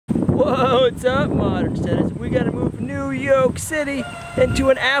What's up, Modern Homesteaders? We gotta move New York City into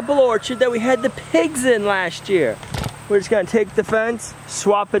an apple orchard that we had the pigs in last year. We're just gonna take the fence,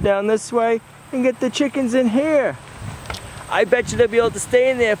 swap it down this way, and get the chickens in here. I bet you they'll be able to stay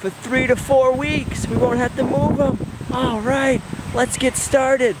in there for 3 to 4 weeks. We won't have to move them. All right, let's get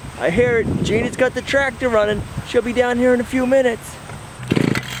started. I hear it. Jeannie's got the tractor running. She'll be down here in a few minutes.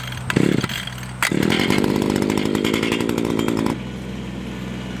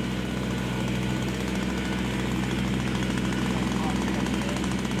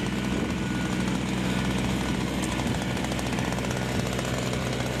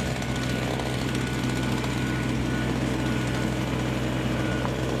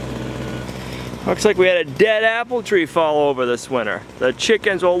 Looks like we had a dead apple tree fall over this winter. The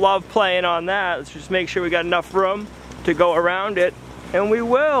chickens will love playing on that. Let's just make sure we got enough room to go around it, and we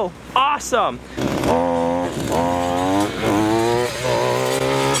will. Awesome!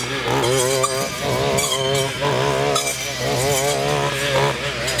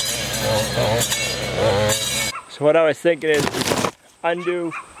 So what I was thinking is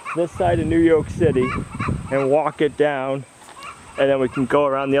undo this side of New York City and walk it down, and then we can go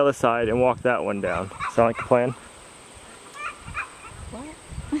around the other side and walk that one down. Sound like a plan? What?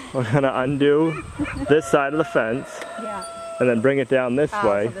 We're gonna undo this side of the fence, yeah, and then bring it down this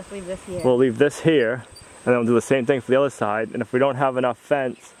way. So just leave this here. We'll leave this here, and then we'll do the same thing for the other side. And if we don't have enough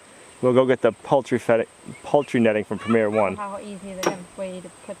fence, we'll go get the poultry netting from Premier One. How easy is it for you to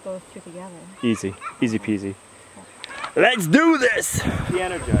put those two together? Easy, easy peasy. Let's do this! The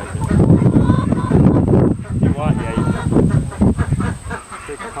Energizer. You want, yeah, you can.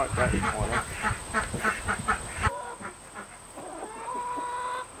 Take apart that corner.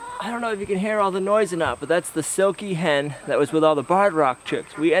 I don't know if you can hear all the noise or not, but that's the silky hen that was with all the barred rock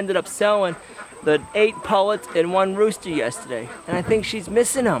chicks. We ended up selling the 8 pullets and 1 rooster yesterday, and I think she's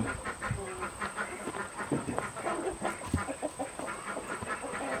missing them.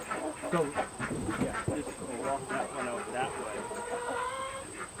 So, yeah, just walk that one out that way.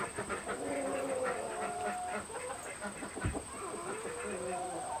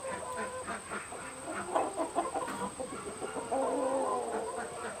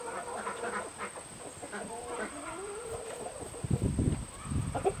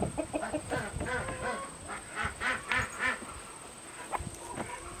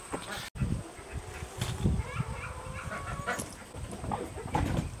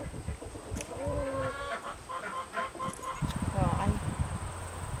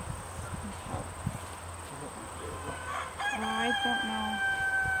 I don't know.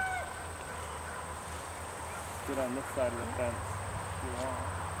 Get on this side of the fence if you want.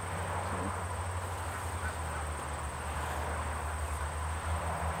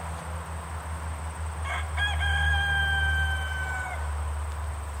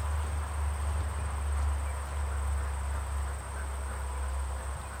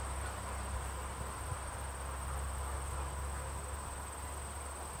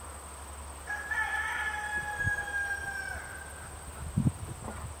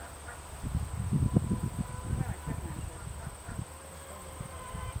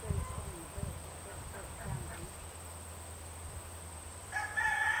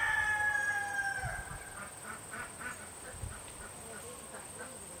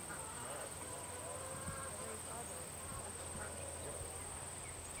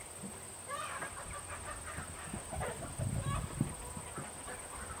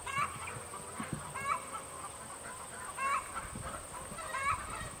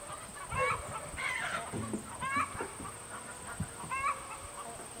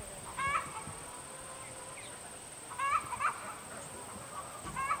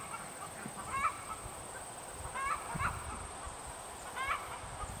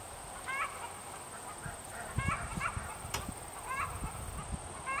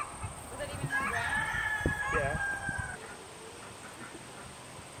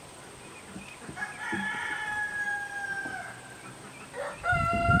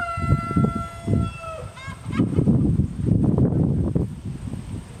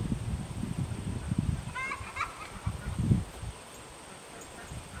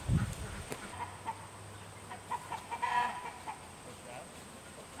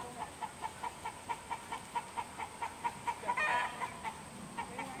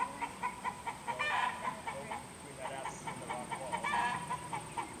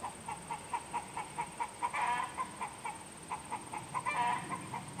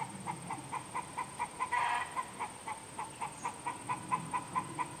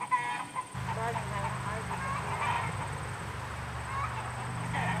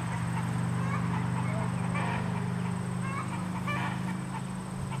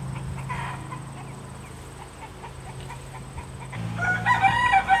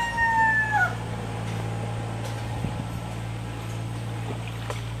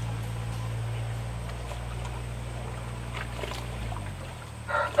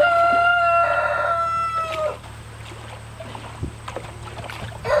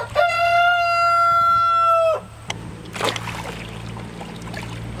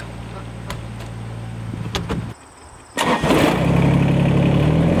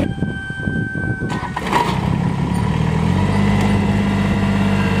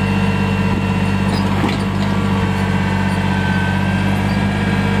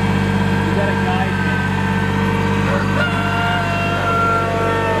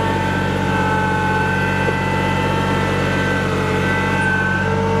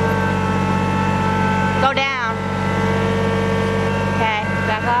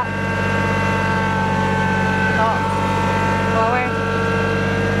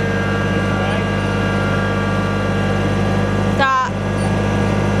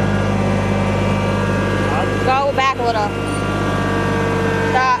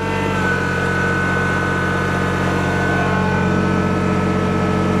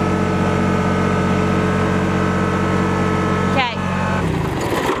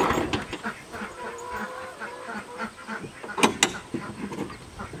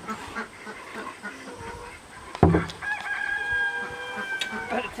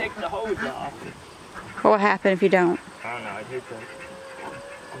 Gotta take the hose off. What will happen if you don't? I don't know, I'd hate to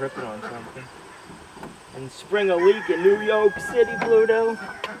rip it on something. And spring a leak in New York City, Pluto.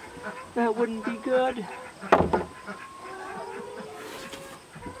 That wouldn't be good.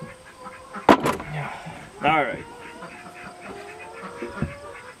 Alright.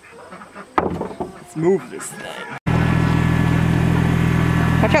 Let's move this thing.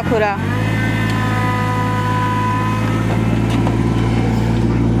 Watch out, Pluto.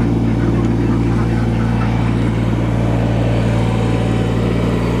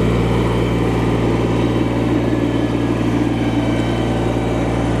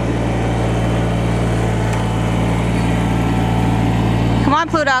 Come on,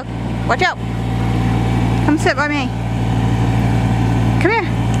 Pluto. Watch out. Come sit by me. Come here.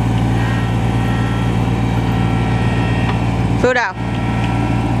 Pluto.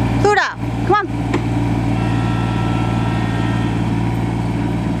 Pluto, come on.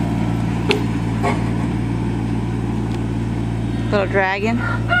 Little dragon.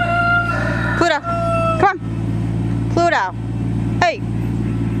 Pluto, come on. Pluto. Hey.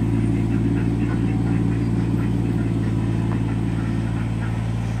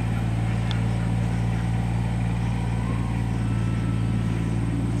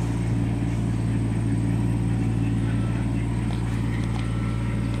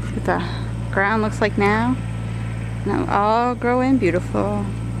 The ground looks like now. Now all grow in beautiful.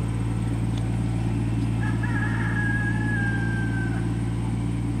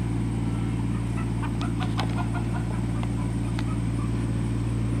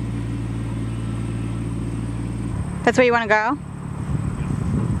 That's where you want to go?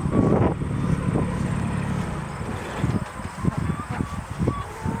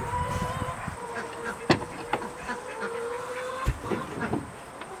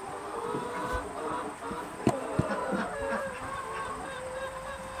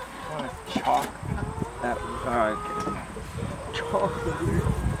 Chalk. Alright, okay. Chalk.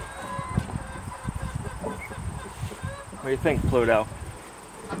 What do you think, Pluto?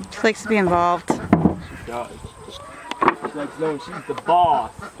 She likes to be involved. She does. She likes knowing she's the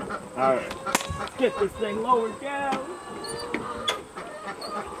boss. Alright. Let's get this thing lowered down.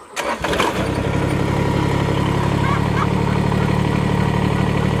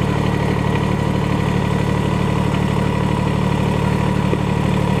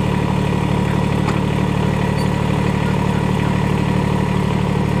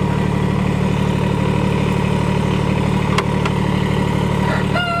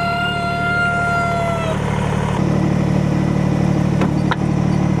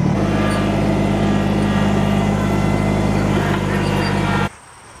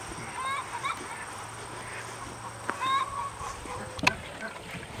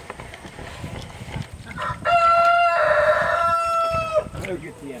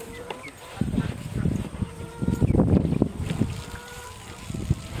 Get the end.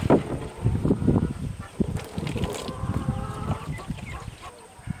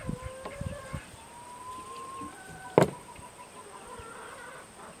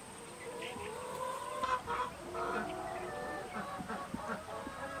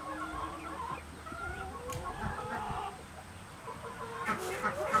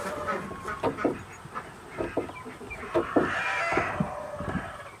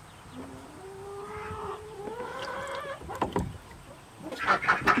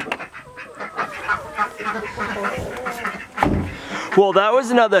 Well, that was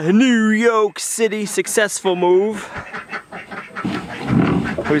another New York City successful move.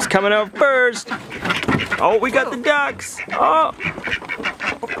 Who's coming out first? Oh, we got the ducks. Oh.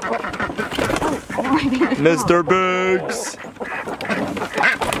 Mr. Biggs.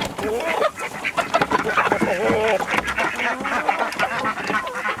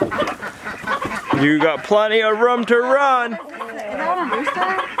 You got plenty of room to run. Is that a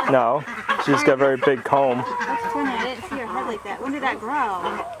rooster? No, she's got a very big comb. That's funny, I didn't see her head like that. When did that grow?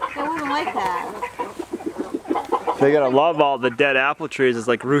 It wasn't like that. They're gonna love all the dead apple trees. It's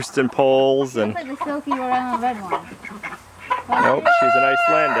like roosting poles and. It's like the silky Rhode Island red one. Nope, she's an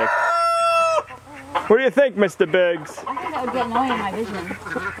Icelandic. What do you think, Mr. Biggs? I think that would get annoying in my vision.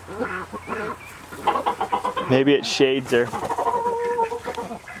 Maybe it shades her.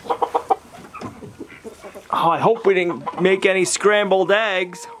 Oh, I hope we didn't make any scrambled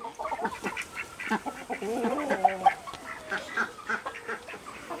eggs.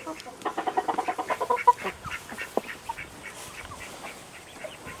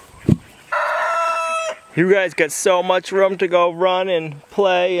 You guys got so much room to go run and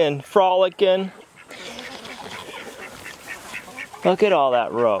play and frolic in. Look at all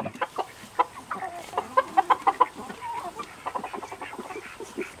that room.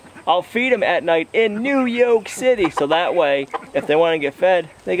 I'll feed them at night in New York City. So that way, if they want to get fed,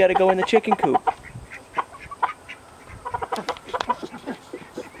 they got to go in the chicken coop.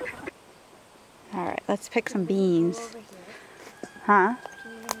 All right, let's pick some beans. Huh?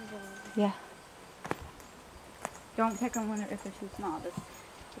 Yeah. Don't pick them if they're too small.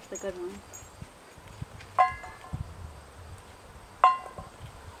 Just the good ones.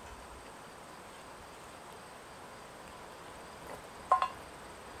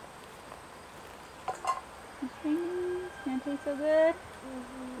 Gonna taste so good.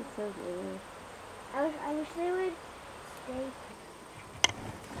 It's so good. I wish they would stay.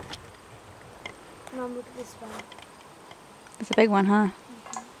 Mom, look at this one. It's a big one, huh?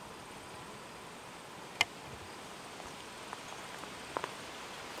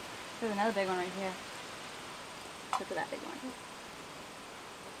 There's another big one right here. Look at that big one.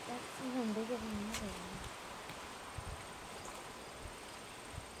 That's even bigger than the other one.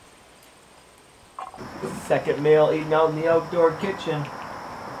 Second meal eating out in the outdoor kitchen.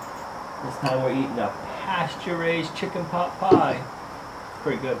 This time we're eating a pasture-raised chicken pot pie.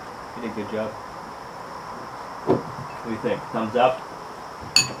 Pretty good. You did a good job. What do you think? Thumbs up?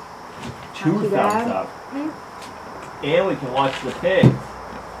 Two thumbs up. And we can watch the pigs.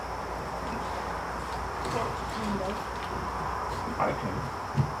 I can.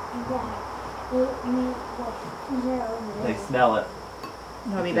 They smell it.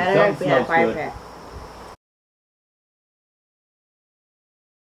 It'll be better if we had a fire pit.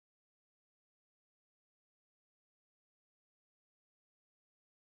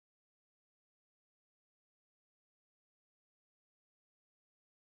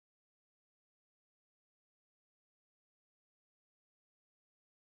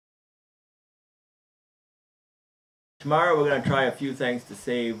 Tomorrow we're going to try a few things to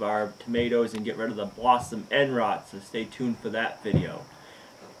save our tomatoes and get rid of the blossom end rot, so stay tuned for that video.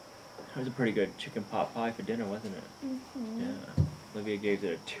 That was a pretty good chicken pot pie for dinner, wasn't it? Yeah. Olivia gave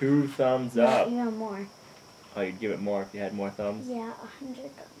it a 2 thumbs up. Yeah, even more. Oh, you'd give it more if you had more thumbs? Yeah,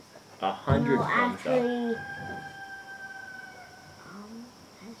 100 thumbs up. 100 no, thumbs actually, up. I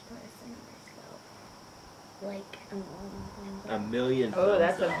just put a thing on my scope. Like, 1,000,000 thumbs Oh,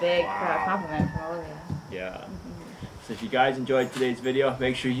 that's up. a big Wow. compliment from Olivia. Yeah. So if you guys enjoyed today's video,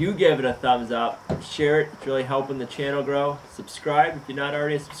 make sure you give it a thumbs up. Share it. It's really helping the channel grow. Subscribe if you're not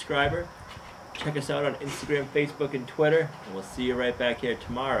already a subscriber. Check us out on Instagram, Facebook, and Twitter. And we'll see you right back here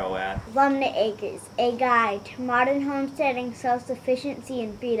tomorrow at Lumnah Acres, a guide to modern homesteading, self-sufficiency,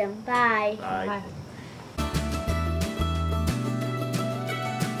 and freedom. Bye. Bye. Bye.